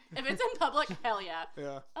 If it's in public, hell yeah.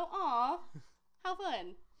 Yeah. Oh, aw. How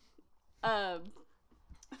fun.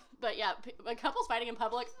 But yeah, couples fighting in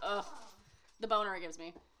public, ugh. The boner it gives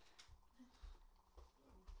me.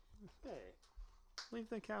 Hey. Leave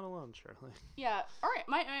the cat alone, Charlie. Yeah. All right.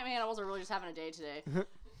 My animals are really just having a day today.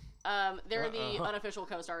 They're the unofficial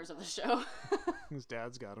co-stars of the show. His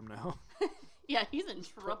dad's got him now. Yeah, he's in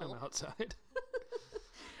Putting trouble. him outside.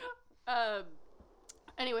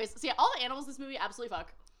 Anyways, so yeah, all the animals in this movie absolutely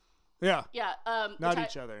fuck. Yeah. Yeah. Not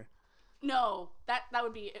each other. No, that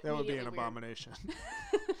would be That would be an weird. abomination.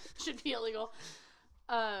 Should be illegal.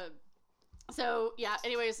 So yeah.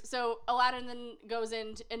 Anyways, so Aladdin then goes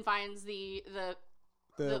in and finds the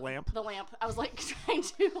lamp. The lamp. I was like trying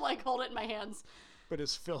to like hold it in my hands. But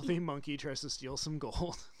his filthy monkey tries to steal some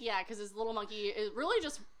gold. Yeah, because his little monkey really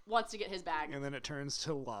just wants to get his bag. And then it turns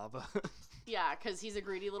to lava. Yeah, because he's a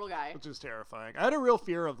greedy little guy. Which is terrifying. I had a real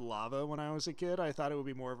fear of lava when I was a kid. I thought it would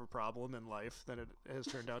be more of a problem in life than it has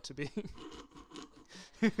turned out to be.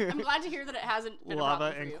 I'm glad to hear that it hasn't been lava a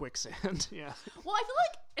problem for and you. quicksand. Yeah. Well, I feel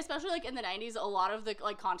like, especially like in the 90s, a lot of the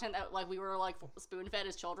like content that like we were like spoon fed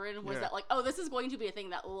as children was that like, oh, this is going to be a thing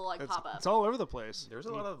that will like pop up. It's all over the place. There's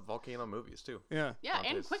a lot of volcano movies too. Yeah. Yeah, and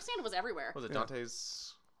Dante's- quicksand was everywhere. Was it Yeah.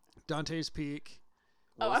 Dante's Peak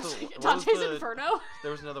What Oh, was I was the- thinking what was Dante's the- Inferno.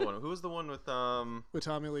 There was another one. Who was the one with with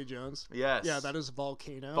Tommy Lee Jones. Yes. Yeah, that is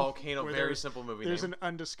Volcano. Volcano. where Very there's- simple movie There's name. an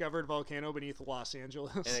undiscovered volcano beneath Los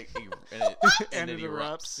Angeles. And it And it it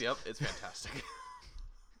erupts. erupts. Yep, it's fantastic.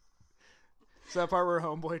 It's that part where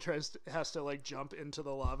Homeboy has to like jump into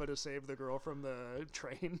the lava to save the girl from the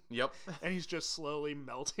train. Yep. And he's just slowly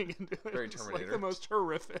melting into it. Very It's like Terminator. the most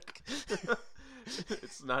horrific.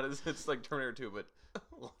 It's not as it's like Terminator 2, but a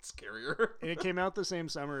lot scarier. And it came out the same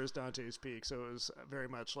summer as Dante's Peak, so it was very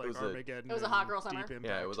much like was Armageddon. It was a and hot girl summer. Deep Impact.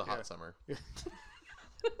 Yeah, it was a hot summer.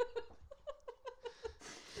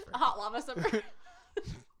 A hot lava summer.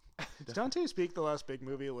 Is Dante's Peak the last big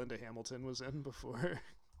movie Linda Hamilton was in before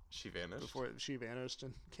She vanished. she vanished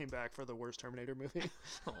and came back for the worst Terminator movie?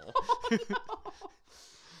 Oh.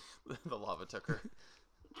 The lava took her.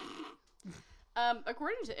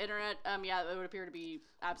 According to the internet, yeah, it would appear to be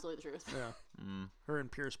absolutely the truth. Yeah. Mm. Her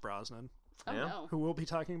and Pierce Brosnan, Oh Yeah. no. who we'll be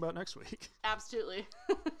talking about next week. Absolutely.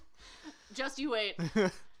 Just you wait.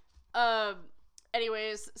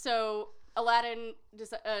 Anyways, so Aladdin,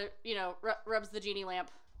 rubs the genie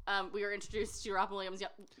lamp. We are introduced to Robin Williams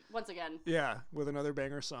once again. Yeah, with another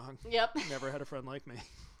banger song. Yep. Never had a friend like me.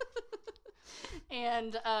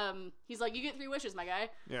 And he's like, "You get 3 wishes, my guy.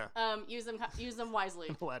 Yeah. Use them wisely."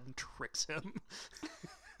 Aladdin tricks him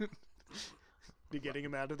to getting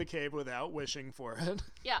him out of the cave without wishing for it.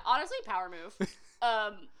 Yeah, honestly, power move.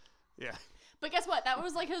 Yeah. But guess what? That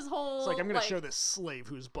was like his whole. It's like, I'm going to show this slave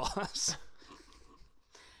who's boss.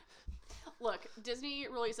 Look, Disney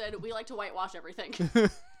really said we like to whitewash everything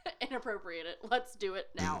and appropriate it. Let's do it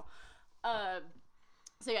now.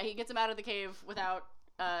 So yeah, he gets him out of the cave without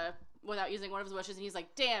using one of his wishes, and he's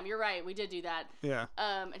like, "Damn, you're right, we did do that." Yeah.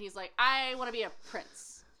 And he's like, "I want to be a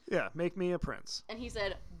prince." Yeah, make me a prince. And he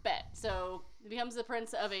said, "Bet." So he becomes the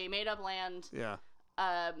prince of a made-up land. Yeah.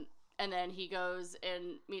 And then he goes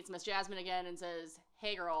and meets Miss Jasmine again and says,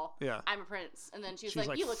 "Hey, girl, Yeah. I'm a prince." And then she's She's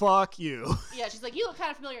like, "You look." fuck you. Yeah, she's like, "You look kind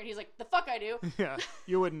of familiar." And he's like, "The fuck I do." Yeah,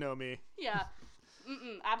 you wouldn't know me. Yeah.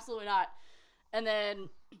 Absolutely not. And then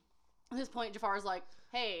at this point, Jafar's like,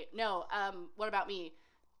 "Hey, no, what about me?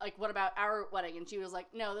 Like, what about our wedding?" And she was like,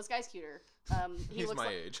 "No, this guy's cuter. He He's looks my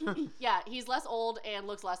like, age. yeah, he's less old and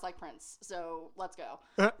looks less like Prince. So let's go."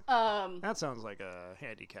 That sounds like a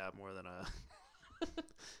handicap more than a...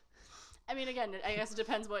 I mean, again, I guess it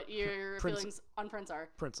depends what your Prince- feelings on Prince are.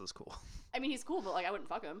 Prince is cool. I mean, he's cool, but like, I wouldn't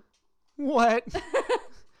fuck him. What?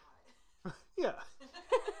 Yeah.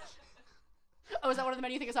 Oh, is that one of the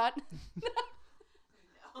men you think is hot? No.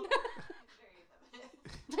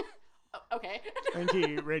 Oh, okay. I think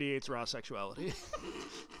he radiates raw sexuality.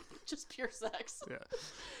 Just pure sex.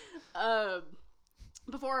 Yeah.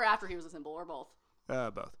 Before or after he was a symbol, or both?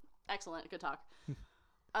 Both. Excellent. Good talk.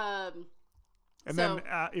 And So-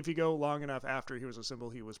 then if you go long enough after he was a symbol,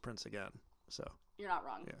 he was Prince again. So You're not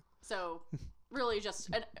wrong. Yeah. So, really, just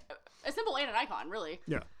a symbol and an icon, really.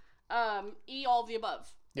 yeah, All of the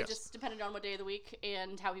above. Yes. It just depended on what day of the week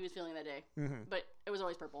and how he was feeling that day. Mm-hmm. But it was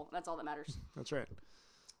always purple. That's all that matters. that's right.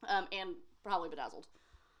 And probably bedazzled.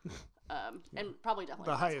 And probably definitely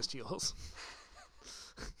The bedazzled. highest heels.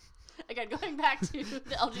 Again, going back to the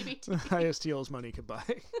The LGBT. highest heels money could buy.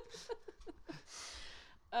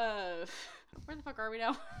 Where the fuck are we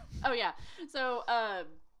now? Oh yeah. So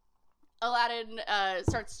Aladdin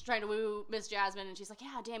starts trying to woo Miss Jasmine, and she's like,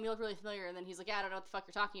 "Yeah, damn, you look really familiar." And then he's like, "Yeah, I don't know what the fuck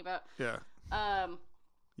you're talking about." Yeah.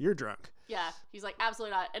 You're drunk. Yeah. He's like,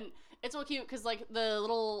 "Absolutely not." And it's so cute because like the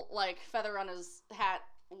little like feather on his hat,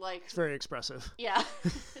 like It's very expressive. yeah,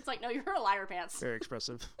 it's like, no, you're a liar pants. Very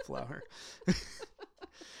expressive flower.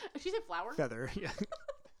 She said flower. Feather. Yeah.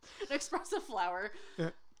 An expressive flower. Yeah.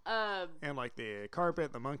 Um. And like the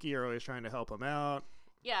carpet, the monkey are always trying to help him out.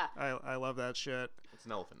 Yeah. I love that shit. It's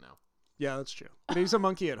an elephant now. Yeah, that's true. But he's a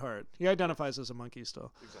monkey at heart. He identifies as a monkey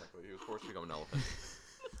still. Exactly. He was forced to become an elephant.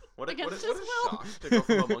 What a Against what his a will. shock to go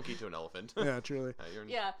from a monkey to an elephant. Yeah, truly. Your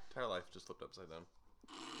Yeah. entire life just flipped upside down.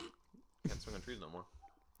 Can't swing on trees no more.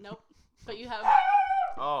 Nope. But you have.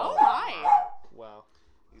 Oh, Oh my. wow.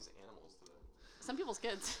 These animals today. Some people's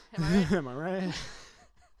kids. Am I right? Am I right?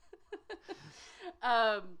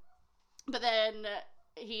 But then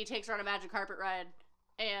he takes her on a magic carpet ride,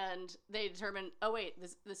 and they determine, oh wait,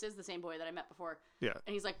 this is the same boy that I met before. Yeah.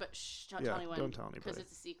 And he's like, but shh, don't Yeah, tell anyone. don't tell Because anybody.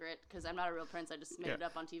 it's a secret. Because I'm not a real prince. I just made Yeah. it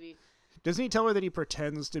up on TV. Doesn't he tell her that he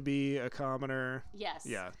pretends to be a commoner? Yes.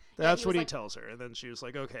 Yeah. That's he what was he like- tells her. And then she was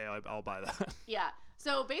like, okay, I'll buy that. Yeah.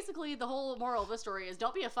 So basically, the whole moral of the story is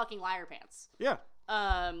don't be a fucking liar pants. Yeah.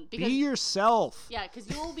 Because Be yourself. yeah, because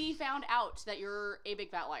you'll be found out that you're a big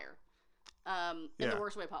fat liar. In Yeah. the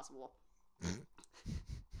worst way possible.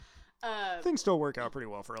 Things still work out pretty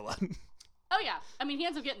well for Aladdin. Oh yeah. I mean, he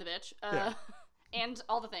ends up getting the bitch. Yeah. And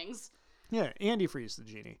all the things. Yeah, and he frees the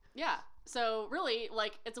genie. Yeah. So really,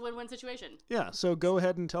 like, it's a win-win situation. Yeah, so go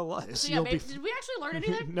ahead and tell lies. So yeah, You'll did we actually learn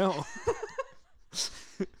anything? No.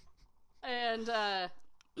 And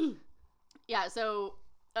yeah, so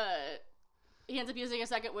he ends up using a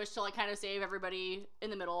second wish to like kind of save everybody in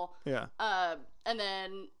the middle. Yeah. And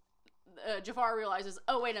then Jafar realizes,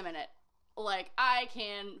 oh wait a minute, like I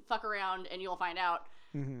can fuck around and you'll find out.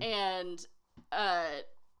 Mhm. And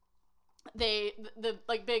the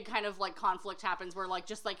like big kind of like conflict happens where like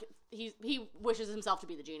just like he wishes himself to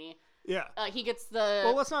be the genie. Yeah. He gets the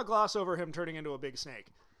Well, let's not gloss over him turning into a big snake.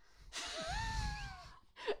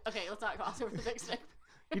 okay, let's not gloss over the big stick.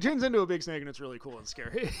 He turns into a big snake and it's really cool and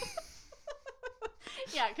scary.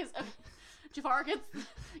 Yeah, because Jafar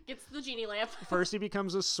gets the genie lamp. First, he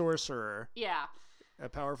becomes a sorcerer, Yeah, a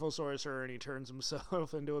powerful sorcerer, and he turns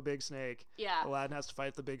himself into a big snake. yeah, Aladdin has to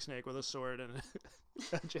fight the big snake with a sword, and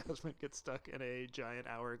Jasmine gets stuck in a giant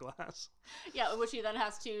hourglass. yeah. Which he then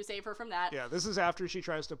has to save her from that. Yeah, this is after she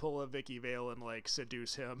tries to pull a Vicky Vale and like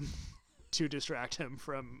seduce him to distract him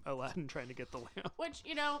from Aladdin trying to get the lamp. Which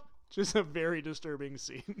Just a very disturbing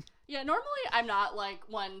scene. yeah. Normally, I'm not like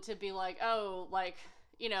one to be like, oh, like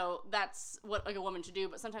that's what like a woman should do.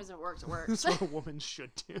 But sometimes if it works, it works. That's what a woman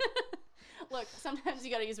should do. Look, sometimes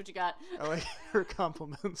you gotta use what you got. I like her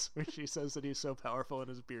compliments where she says that he's so powerful and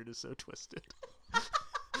his beard is so twisted.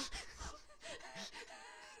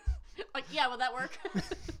 Like, yeah, would that work?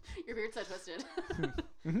 Your beard's so twisted.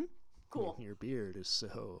 Mhm. Cool. Your beard is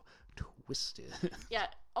so twisted. Yeah.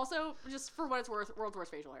 Also, just for what it's worth, world's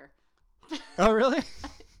worst facial hair. Oh, really?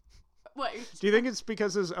 What? Do you think it's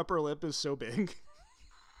because his upper lip is so big,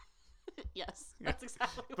 Yes, that's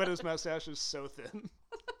exactly. but what his mustache is so thin?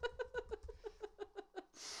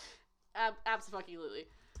 Absolutely.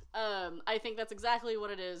 I think that's exactly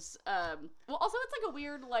what it is. Well, also it's like a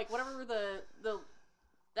weird, like whatever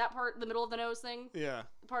that part, the middle of the nose thing, Yeah.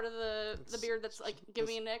 part of the beard that's like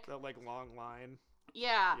giving me a nick. That like long line.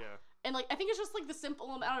 Yeah. Yeah. And like I think it's just like the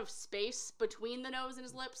simple amount of space between the nose and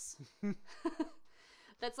his lips.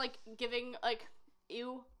 That's like giving like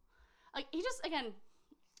ew. Like he just again.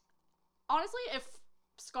 Honestly, if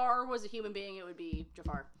Scar was a human being, it would be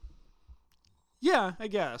Jafar. Yeah, I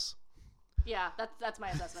guess. Yeah, that's my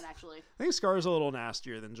assessment actually. I think Scar's a little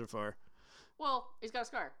nastier than Jafar. Well, he's got a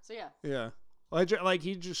scar, so yeah. Yeah. Like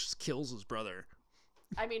he just kills his brother.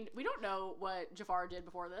 I mean, we don't know what Jafar did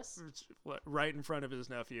before this. It's, right in front of his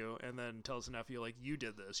nephew, and then tells the nephew, like, you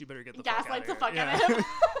did this. You better get the fuck out Gaslights of the here. fuck out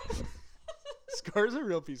of him. Scar's a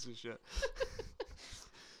real piece of shit.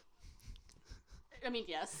 I mean,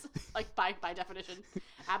 yes, like by definition,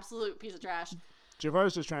 absolute piece of trash.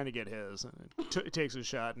 Jafar's just trying to get his, and takes a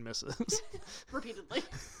shot and misses. Repeatedly.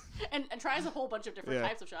 And tries a whole bunch of different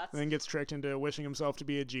types of shots. And then gets tricked into wishing himself to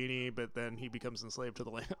be a genie, but then he becomes enslaved to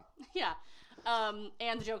the lamp. Yeah.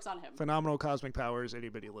 And the joke's on him. Phenomenal cosmic powers, itty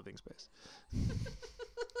bitty living space.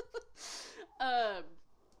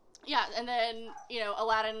 Yeah, and then,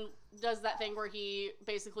 Aladdin does that thing where he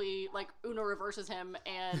basically, like, Uno reverses him,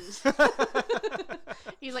 and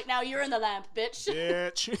he's like, now you're in the lamp, bitch.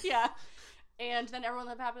 Bitch. Yeah. And then everyone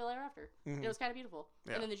lived happily ever after. Mm-hmm. It was kind of beautiful.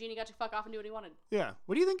 Yeah. And then the genie got to fuck off and do what he wanted. Yeah.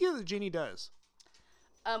 What do you think the genie does?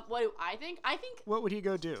 What do I think? What would he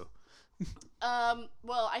go do?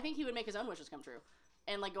 Well, I think he would make his own wishes come true.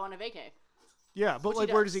 And, like, go on a vacay. Yeah, but, Which like,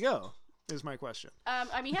 he where does. does he go? Is my question.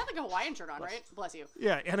 I mean, he had, like, a Hawaiian shirt on, right? Bless you.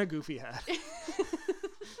 Yeah, and a goofy hat.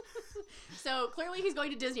 So, clearly he's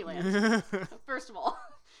going to Disneyland, first of all.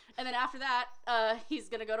 And then after that, he's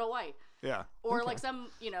going to go to Hawaii. Yeah. Or, okay. like, some,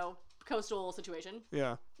 coastal situation.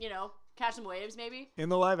 Yeah. Catch some waves, maybe. In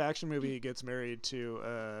the live action movie, he gets married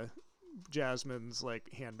to Jasmine's,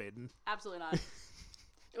 like, handmaiden. Absolutely not.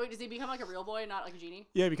 Wait, does he become, like, a real boy, not, like, a genie?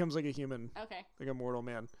 Yeah, he becomes, like, a human. Okay. Like a mortal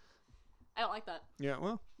man. I don't like that. Yeah,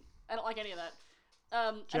 well. I don't like any of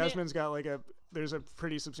that. Jasmine's got, like, there's a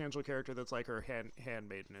pretty substantial character that's, like, her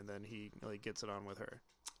handmaiden, and then he, like, gets it on with her.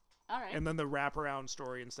 All right. And then the wraparound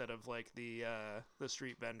story, instead of, like, the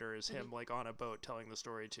street vendor, is him, like, on a boat telling the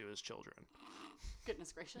story to his children.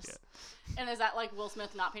 Goodness gracious. Yeah. And is that, like, Will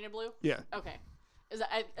Smith not painted blue? Yeah. Okay. Is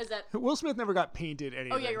that... Will Smith never got painted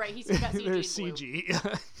anything. Oh, yeah, you're right. He got CG. There's blue.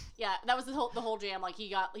 CG. Yeah, that was the whole jam. Like,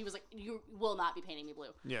 he was like, you will not be painting me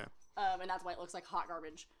blue. Yeah. And that's why it looks like hot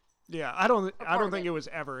garbage. Yeah, I don't think it. it was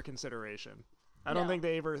ever a consideration. I don't No. think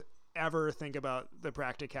they ever think about the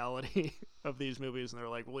practicality of these movies, and they're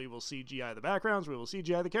like, we will CGI the backgrounds, we will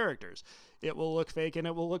CGI the characters. It will look fake and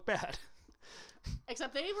it will look bad.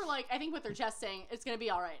 Except they were like, I think with their chest saying, it's going to be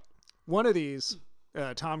all right. One of these,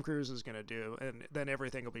 Tom Cruise is going to do, and then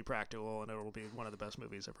everything will be practical, and it will be one of the best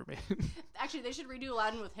movies ever made. Actually, they should redo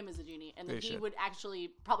Aladdin with him as a genie, and then They he should. would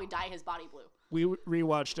actually probably dye his body blue. We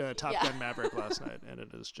rewatched Top Yeah. Gun Maverick last night, and it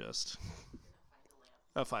is just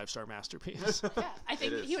a 5-star masterpiece. Yeah, I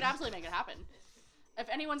think It is. he would absolutely make it happen. If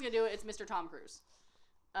anyone's going to do it, it's Mr. Tom Cruise.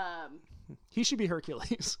 He should be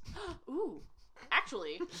Hercules. Ooh,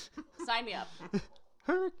 actually, sign me up.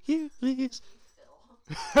 Hercules.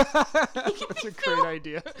 That's a great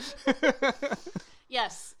idea.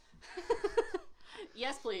 Yes.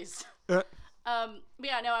 Yes, please. Uh, But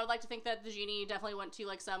yeah, no, I would like to think that the genie definitely went to,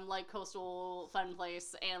 like, some, like, coastal fun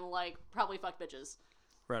place and, like, probably fuck bitches.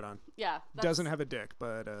 right on. Yeah. Doesn't have a dick,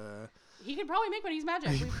 but He could probably make one. He's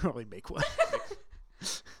magic. he probably make one.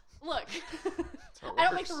 Look. how it I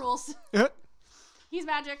don't make works. the rules. He's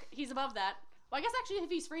magic. He's above that. Well, I guess actually if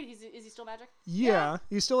he's freed, is he still magic? Yeah,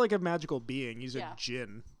 he's still like a magical being. He's Yeah. a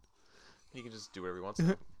djinn. He can just do whatever he wants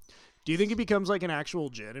to. Do you think he becomes like an actual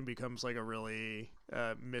djinn and becomes like a really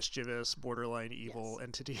mischievous, borderline evil Yes.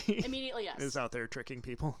 entity? Immediately, yes. Is out there tricking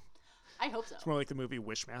people. I hope so. It's more like the movie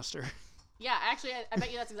Wishmaster. Yeah, actually, I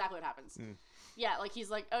bet you that's exactly what happens. Yeah, like he's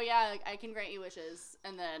like, oh yeah, like, I can grant you wishes,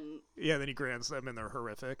 and then Yeah, then he grants them and they're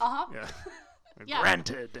horrific. Uh-huh. Yeah. Yeah.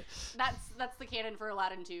 Granted. that's the canon for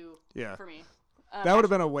Aladdin 2 Yeah. for me. That would have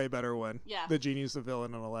been a way better one. Yeah. The genie's the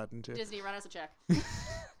villain in Aladdin too. Disney, run us a check.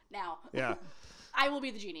 Now. Yeah. I will be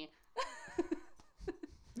the genie.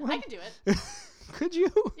 I can do it. Could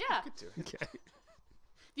you? Yeah. Do it. Okay. If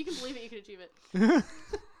you can believe it, you can achieve it.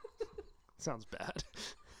 Sounds bad.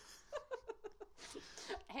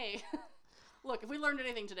 Hey, look, if we learned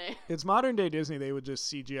anything today. It's modern day Disney. They would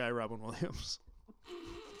just CGI Robin Williams.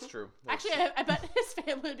 It's true. Actually, I bet his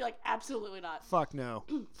family would be like, absolutely not. Fuck no.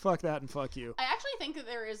 Fuck that and fuck you. I actually think that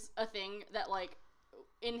there is a thing that, like,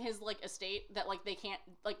 in his, like, estate that, like, they can't,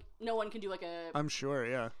 like, no one can do, like, a, I'm sure,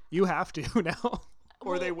 yeah. You have to now.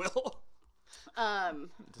 Or they will.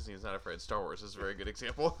 Disney's not afraid. Star Wars is a very good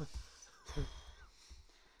example.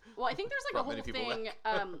 well, I think there's, like, Brought a whole many people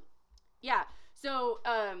thing, yeah, so,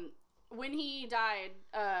 when he died,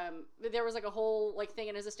 there was, like, a whole, like, thing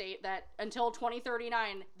in his estate that until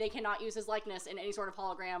 2039, they cannot use his likeness in any sort of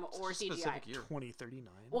hologram or CGI. Specific year. 2039.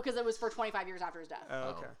 Well, because it was for 25 years after his death. Oh,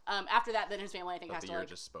 okay. After that, then his family, I think, But has the to, year like,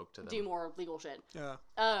 just spoke to them. do more legal shit. Yeah.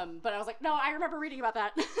 But I was like, no, I remember reading about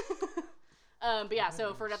that. But yeah,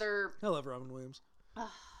 so for another, I love Robin Williams. I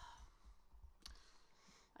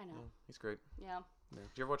know, Yeah, he's great. yeah. Did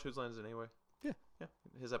you ever watch Whose Line Is It Anyway? Yeah. Yeah.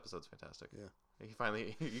 His episode's fantastic. Yeah. He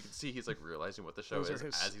finally, you can see he's like realizing what the show Those are is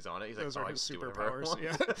his- as he's on it. He's like, Those oh, are I his can do whatever I superpowers. want.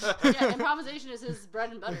 Yeah. Yeah, improvisation is his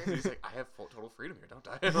bread and butter. He's like, I have total freedom here, don't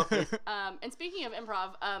I? And speaking of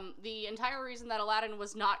improv, the entire reason that Aladdin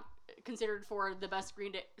was not considered for the best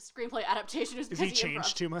screenplay adaptation is Is because he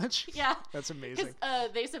changed too much? Yeah. That's amazing.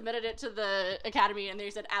 They submitted it to the Academy and they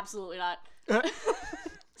said absolutely not.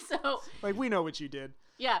 So Like, we know what you did.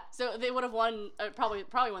 yeah, so they would have won probably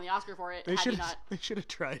won the Oscar for it They had should he not. They should have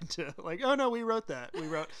tried to like. Oh no, we wrote that. We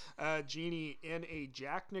wrote Genie in a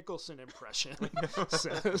Jack Nicholson impression.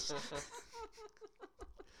 Says.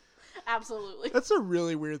 Absolutely. That's a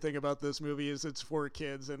really weird thing about this movie is it's for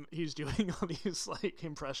kids and he's doing all these like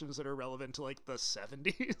impressions that are relevant to like the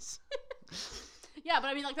 70s. Yeah, but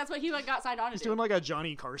I mean, like that's what he like, got signed on to He's do. doing like a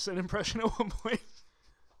Johnny Carson impression at one point.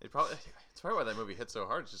 It's probably why that movie hit so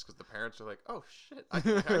hard. It's just because the parents are like, "Oh shit, I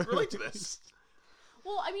can relate to this."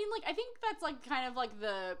 Well, I mean, like I think that's like kind of like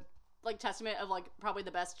the like testament of like probably the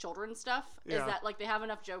best children's stuff is Yeah. that like they have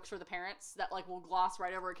enough jokes for the parents that like will gloss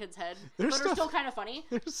right over a kid's head, There's but are stuff- still kind of funny.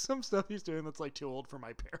 There's some stuff he's doing that's like too old for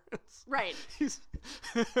my parents. Right. He's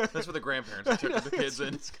That's for the grandparents who took the kids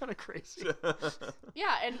in. It's kind of crazy.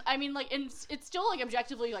 Yeah, and I mean, like, and it's still like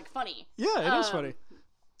objectively like funny. Yeah, it is funny.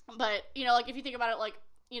 But you know, like if you think about it, like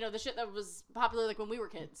you know, the shit that was popular like when we were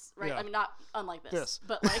kids, right? Yeah. I mean, not unlike this, This.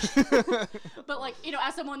 but like, but like you know,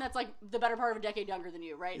 as someone that's like the better part of a decade younger than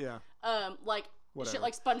you, right? Yeah. Like Whatever. shit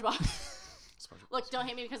like SpongeBob. SpongeBob. Look, don't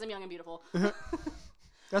hate me because I'm young and beautiful.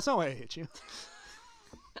 That's not why I hate you.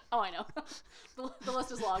 Oh, I know. The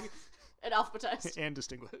list is long and alphabetized. And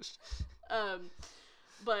distinguished.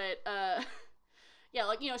 But yeah,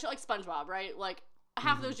 like you know, shit like SpongeBob, right? Like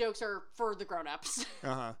half of those jokes are for the grown-ups.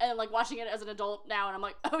 Uh-huh. And like watching it as an adult now, and I'm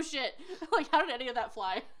like, oh shit, like how did any of that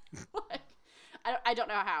fly? Like, I don't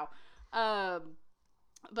know how.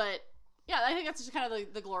 But yeah, I think that's just kind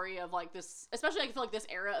of the glory of like this, especially like, I feel like this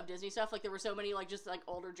era of Disney stuff. Like there were so many like just like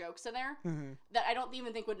older jokes in there that I don't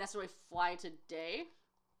even think would necessarily fly today.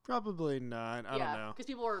 Probably not. I don't know. Because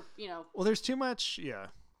people were, you know, Well, there's too much. Yeah.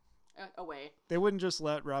 Away. They wouldn't just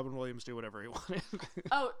let Robin Williams do whatever he wanted.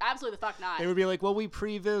 Oh, absolutely the fuck not. They would be like, well, we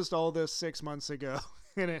prevised all this 6 months ago,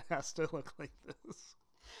 and it has to look like this.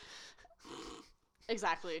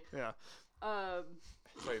 Exactly. Yeah.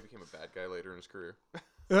 That's why he became a bad guy later in his career.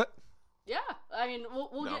 Yeah. I mean, we'll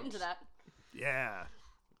No, get I'm into just- that. Yeah.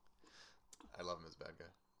 I love him as a bad guy.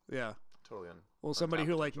 Yeah. Totally Well, somebody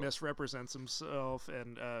who like potential. misrepresents himself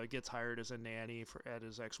and gets hired as a nanny at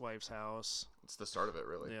his ex-wife's house. It's the start of it,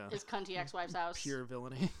 really. Yeah. His cunty ex-wife's house. Pure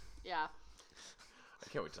villainy. Yeah. I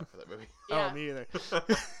can't wait to talk for that movie. Yeah. Oh, me either.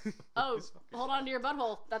 Oh, hold on to your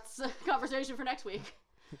butthole. That's a conversation for next week.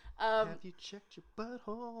 Have you checked your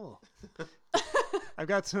butthole? I've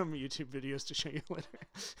got some YouTube videos to show you later.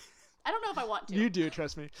 I don't know if I want to. You do,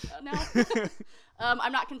 trust me. No.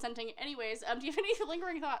 I'm not consenting. Anyways, do you have any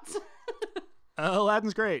lingering thoughts?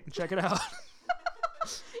 Aladdin's great. Check it out.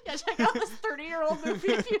 Yeah, check out this 30-year-old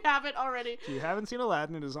movie if you haven't already. If you haven't seen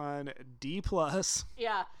Aladdin, it is on D+.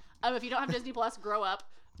 Yeah. If you don't have Disney Plus, grow up.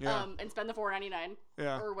 Yeah. And spend the $4.99.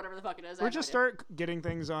 Yeah. Or whatever the fuck it is. Or just start getting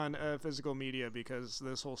things on physical media because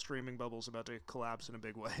this whole streaming bubble is about to collapse in a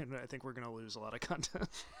big way, and I think we're going to lose a lot of content.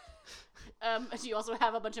 Do you also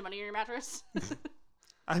have a bunch of money in your mattress?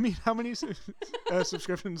 I mean, how many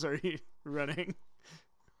subscriptions are you running?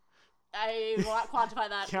 I will not quantify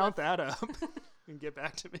that. Count that up and get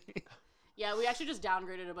back to me. Yeah, we actually just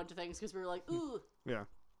downgraded a bunch of things because we were like, ooh. Yeah.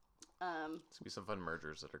 It's going to be some fun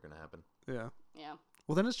mergers that are going to happen. Yeah. Yeah.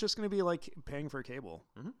 Well, then it's just going to be like paying for cable.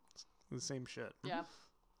 Mm-hmm. It's the same shit. Yeah.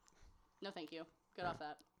 No, thank you. Get off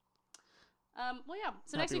that. Well, yeah.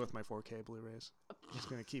 So next Happy week, with my 4K Blu-rays. Just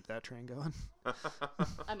going to keep that train going.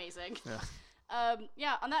 amazing. Yeah.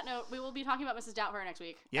 Yeah. On that note, we will be talking about Mrs. Doubtfire next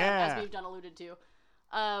week. Yeah. As we've done alluded to.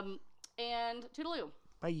 And toodaloo.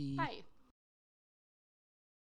 Bye. Bye.